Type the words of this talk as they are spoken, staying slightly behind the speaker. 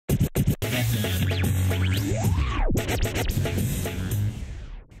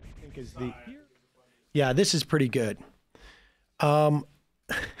think is the... Yeah, this is pretty good. I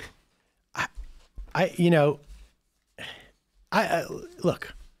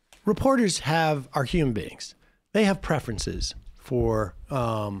look, reporters are human beings. They have preferences for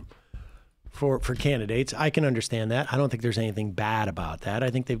candidates. I can understand that. I don't think there's anything bad about that. I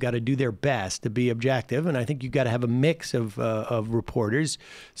think they've got to do their best to be objective, and I think you've got to have a mix of reporters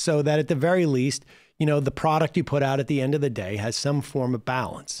so that at the very least, the product you put out at the end of the day has some form of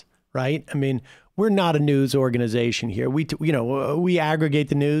balance, right? I mean, we're not a news organization here. We aggregate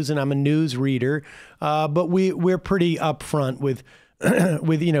the news, and I'm a news reader, but we're pretty upfront with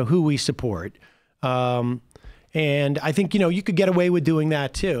who we support. And I think, you could get away with doing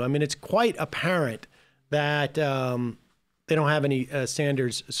that too. I mean, it's quite apparent that they don't have any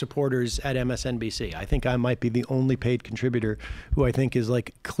Sanders supporters at MSNBC. I think I might be the only paid contributor who I think is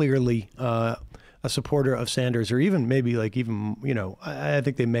clearly a supporter of Sanders, or even maybe I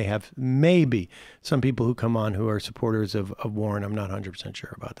think they may have maybe some people who come on who are supporters of Warren. I'm not 100%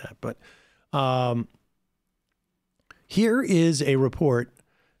 sure about that. But here is a report.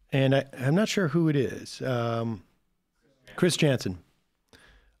 And I'm not sure who it is. Chris Jansing.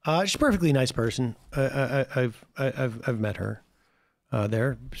 She's a perfectly nice person. I've met her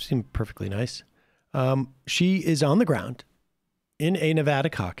there. She seemed perfectly nice. She is on the ground in a Nevada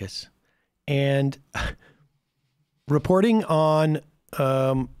caucus and reporting on.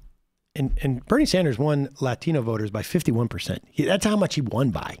 And Bernie Sanders won Latino voters by 51%. That's how much he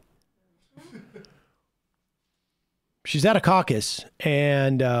won by. She's at a caucus,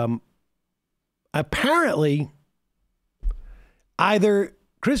 and apparently either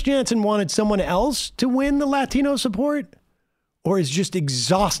Chris Jansing wanted someone else to win the Latino support or is just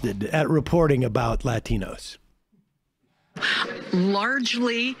exhausted at reporting about Latinos.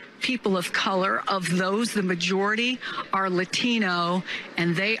 Largely people of color. Of those, the majority are Latino,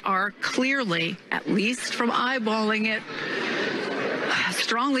 and they are clearly, at least from eyeballing it,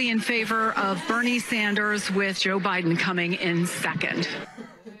 strongly in favor of Bernie Sanders, with Joe Biden coming in second.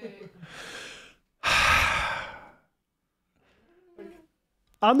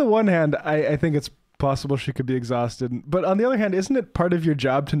 On the one hand, I think it's possible she could be exhausted. But on the other hand, isn't it part of your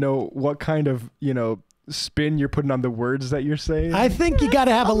job to know what kind of, spin you're putting on the words that you're saying? I think you got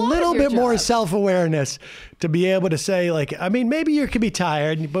to have a little bit more self-awareness to be able to say, maybe you could be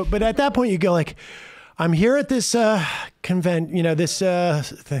tired, but at that point you go I'm here at this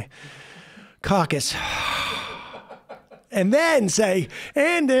caucus, and then say,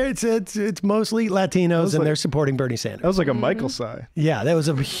 and it's mostly Latinos, and they're supporting Bernie Sanders. That was like a Michael sigh. Yeah, that was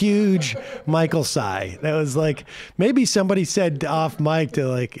a huge Michael sigh. That was maybe somebody said off mic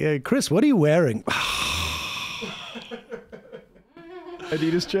to Chris, what are you wearing?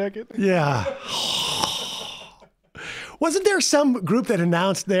 Adidas jacket? Yeah. Wasn't there some group that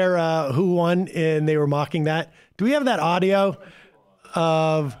announced their who won and they were mocking that? Do we have that audio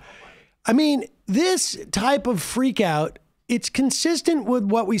of, this type of freak out, it's consistent with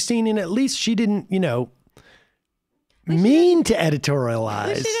what we've seen, and at least she didn't, mean to editorialize. At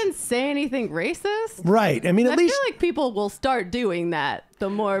least she didn't say anything racist. Right. At least I feel like people will start doing that the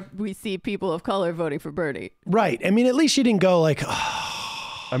more we see people of color voting for Bernie. Right. At least she didn't go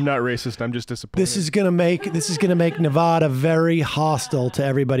I'm not racist. I'm just disappointed. This is gonna make Nevada very hostile to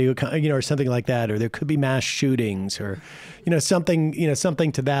everybody who, or something like that, or there could be mass shootings, or, something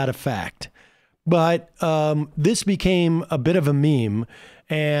to that effect. But this became a bit of a meme,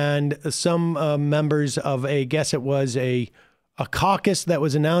 and some members of a caucus that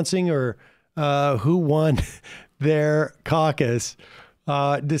was announcing or who won their caucus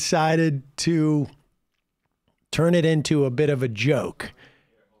decided to turn it into a bit of a joke.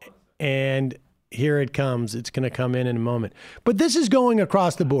 And here it comes. It's going to come in a moment. But this is going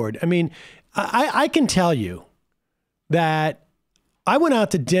across the board. I can tell you that I went out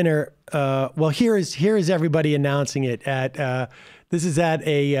to dinner. Here is everybody announcing it at. This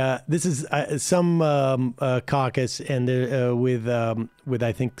is some caucus, and with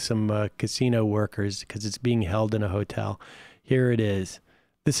I think some casino workers, because it's being held in a hotel. Here it is.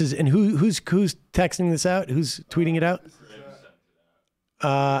 This is, and who's texting this out? Who's tweeting it out?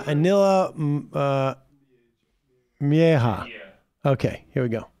 Anila Mieja. Okay, here we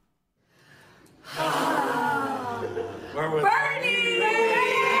go.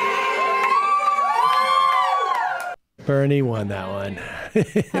 Bernie won that one.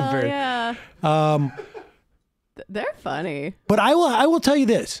 Oh yeah. They're funny. But I will tell you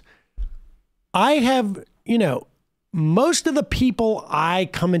this. I have, most of the people I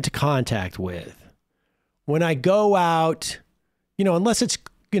come into contact with when I go out, unless it's,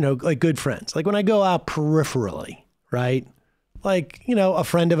 like good friends, like when I go out peripherally, right? like, you know, a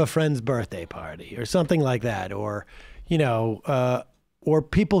friend of a friend's birthday party or something like that. Or, you know, or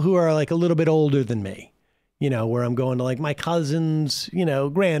people who are like a little bit older than me, you know, where I'm going to like my cousin's, you know,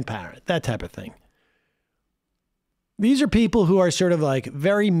 grandparent, that type of thing. These are people who are sort of like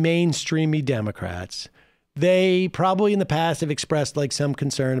very mainstreamy Democrats. They probably in the past have expressed like some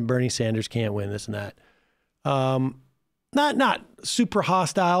concern Bernie Sanders can't win this and that. Not super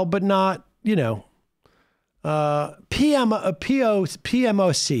hostile, but not, you know, PMOCs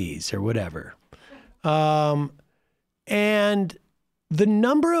or whatever. And the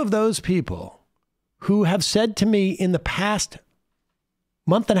number of those people who have said to me in the past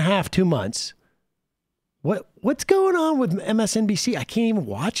month and a half, 2 months, what's going on with MSNBC? I can't even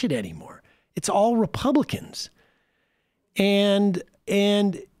watch it anymore. It's all Republicans. And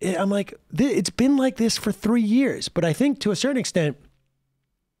I'm like, it's been like this for 3 years. But I think to a certain extent,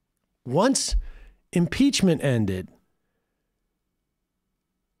 once impeachment ended,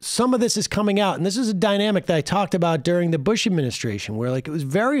 some of this is coming out. And this is a dynamic that I talked about during the Bush administration, where like it was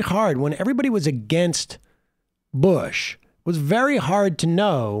very hard when everybody was against Bush. It was very hard to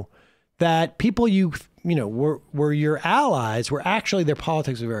know that people you know were your allies were actually, their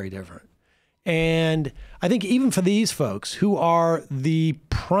politics were very different. And I think even for these folks who are the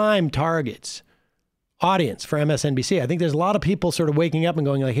prime targets audience for MSNBC, I think there's a lot of people sort of waking up and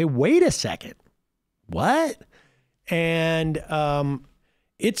going like, hey, wait a second, what? And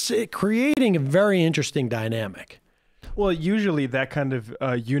it's creating a very interesting dynamic. Well, usually that kind of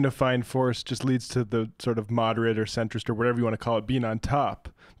unifying force just leads to the sort of moderate or centrist or whatever you want to call it being on top.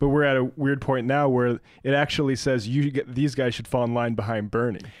 But we're at a weird point now where it actually says these guys should fall in line behind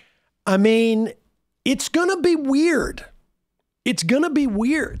Bernie. I mean, it's going to be weird. It's going to be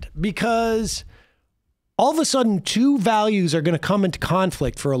weird because all of a sudden 2 values are going to come into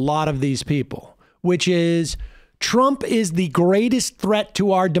conflict for a lot of these people, which is Trump is the greatest threat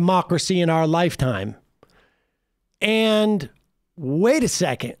to our democracy in our lifetime. And wait a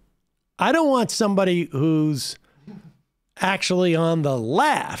second, I don't want somebody who's actually on the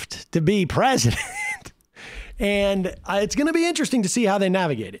left to be president. And it's going to be interesting to see how they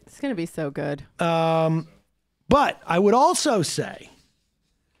navigate it. It's going to be so good. But I would also say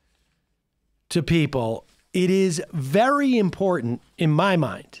to people, it is very important in my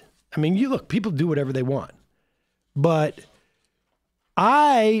mind. I mean, people do whatever they want. But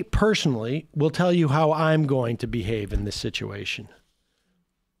I personally will tell you how I'm going to behave in this situation.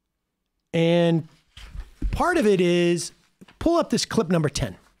 And part of it is, pull up this clip number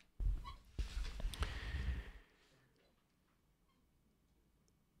 10.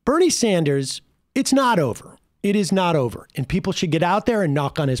 Bernie Sanders, it's not over. It is not over. And people should get out there and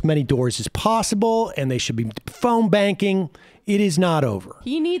knock on as many doors as possible, and they should be phone banking. It is not over.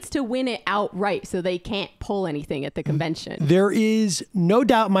 He needs to win it outright so they can't pull anything at the convention. There is no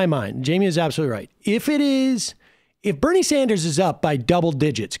doubt in my mind. Jamie is absolutely right. If Bernie Sanders is up by double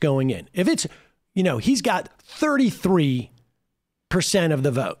digits going in, if it's, you know, he's got 33% of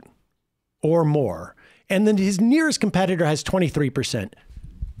the vote or more, and then his nearest competitor has 23%,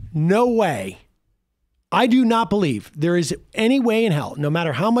 no way. I do not believe there is any way in hell, no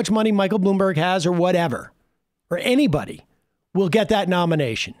matter how much money Michael Bloomberg has or whatever, or anybody will get that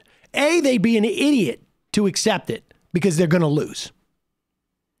nomination. A, they'd be an idiot to accept it because they're going to lose.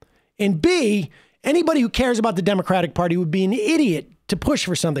 And B, anybody who cares about the Democratic Party would be an idiot to push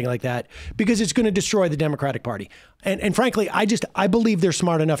for something like that because it's going to destroy the Democratic Party. And frankly, I believe they're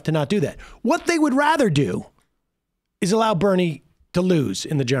smart enough to not do that. What they would rather do is allow Bernie to lose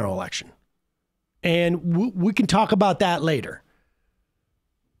in the general election. And we can talk about that later.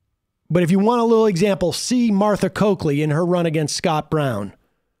 But if you want a little example, see Martha Coakley in her run against Scott Brown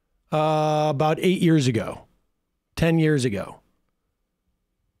about 8 years ago, 10 years ago.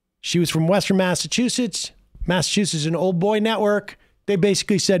 She was from Western Massachusetts. Massachusetts is an old boy network. They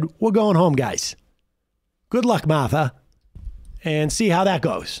basically said, we're going home, guys. Good luck, Martha. And see how that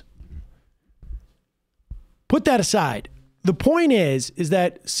goes. Put that aside. The point is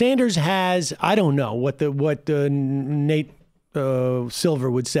that Sanders has, I don't know what Nate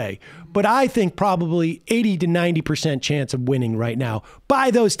Silver would say, but I think probably 80 to 90% chance of winning right now by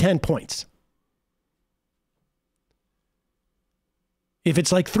those 10 points. If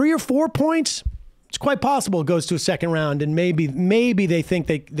it's like 3 or 4 points, it's quite possible it goes to a second round and maybe they think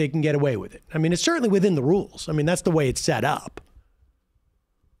they can get away with it. I mean, it's certainly within the rules. I mean, that's the way it's set up.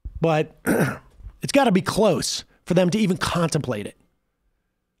 But it's got to be close for them to even contemplate it,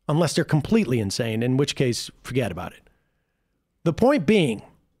 unless they're completely insane, in which case, forget about it. The point being,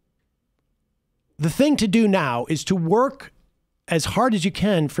 the thing to do now is to work as hard as you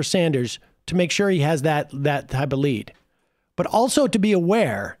can for Sanders to make sure he has that type of lead. but also to be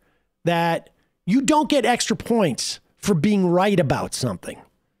aware that you don't get extra points for being right about something.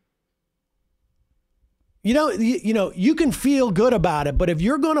 You can feel good about it, but if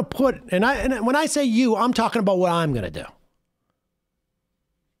you're going to put, and when I say you, I'm talking about what I'm going to do.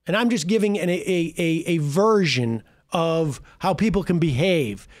 And I'm just giving a version of how people can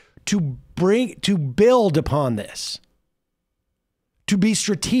behave to build upon this, to be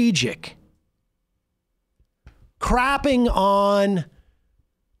strategic. Crapping on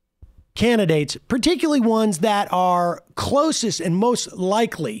candidates, particularly ones that are closest and most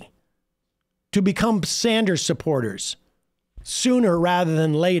likely to become Sanders supporters sooner rather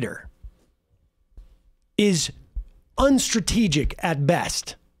than later, is unstrategic at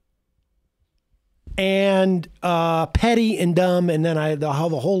best. And petty and dumb, and then I have a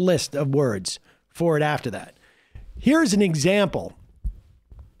whole list of words for it after that. Here's an example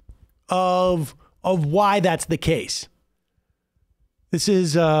of why that's the case. This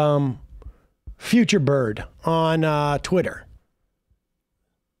is Future Bird on Twitter.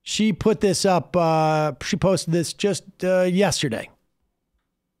 She put this up, she posted this just yesterday.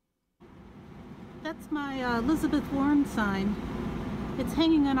 That's my Elizabeth Warren sign. It's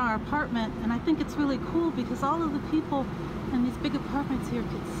hanging in our apartment, and I think it's really cool because all of the people in these big apartments here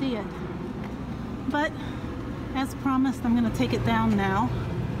could see it. But, as promised, I'm going to take it down now.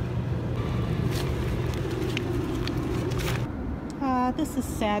 This is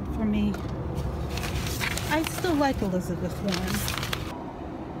sad for me. I still like Elizabeth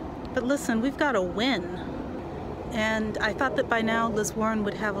Warren. But listen, we've got to win. And I thought that by now Liz Warren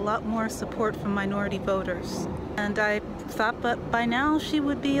would have a lot more support from minority voters. And I thought that by now she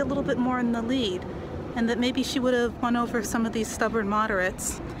would be a little bit more in the lead, and that maybe she would have won over some of these stubborn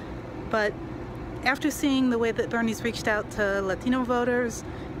moderates. But after seeing the way that Bernie's reached out to Latino voters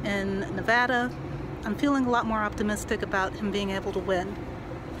in Nevada, I'm feeling a lot more optimistic about him being able to win.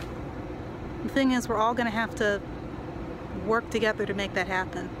 The thing is, we're all going to have to work together to make that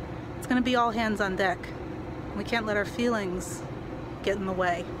happen. It's going to be all hands on deck. We can't let our feelings get in the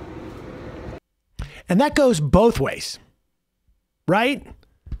way. And that goes both ways, right?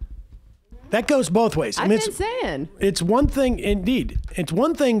 That goes both ways. I've been saying. It's one thing, indeed. It's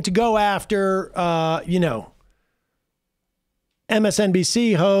one thing to go after,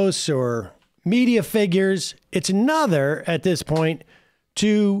 MSNBC hosts or media figures. It's another, at this point,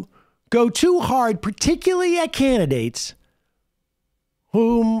 to go too hard, particularly at candidates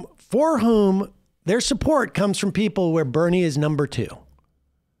for whom their support comes from people where Bernie is number two.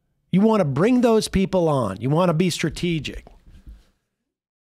 You want to bring those people on. You want to be strategic.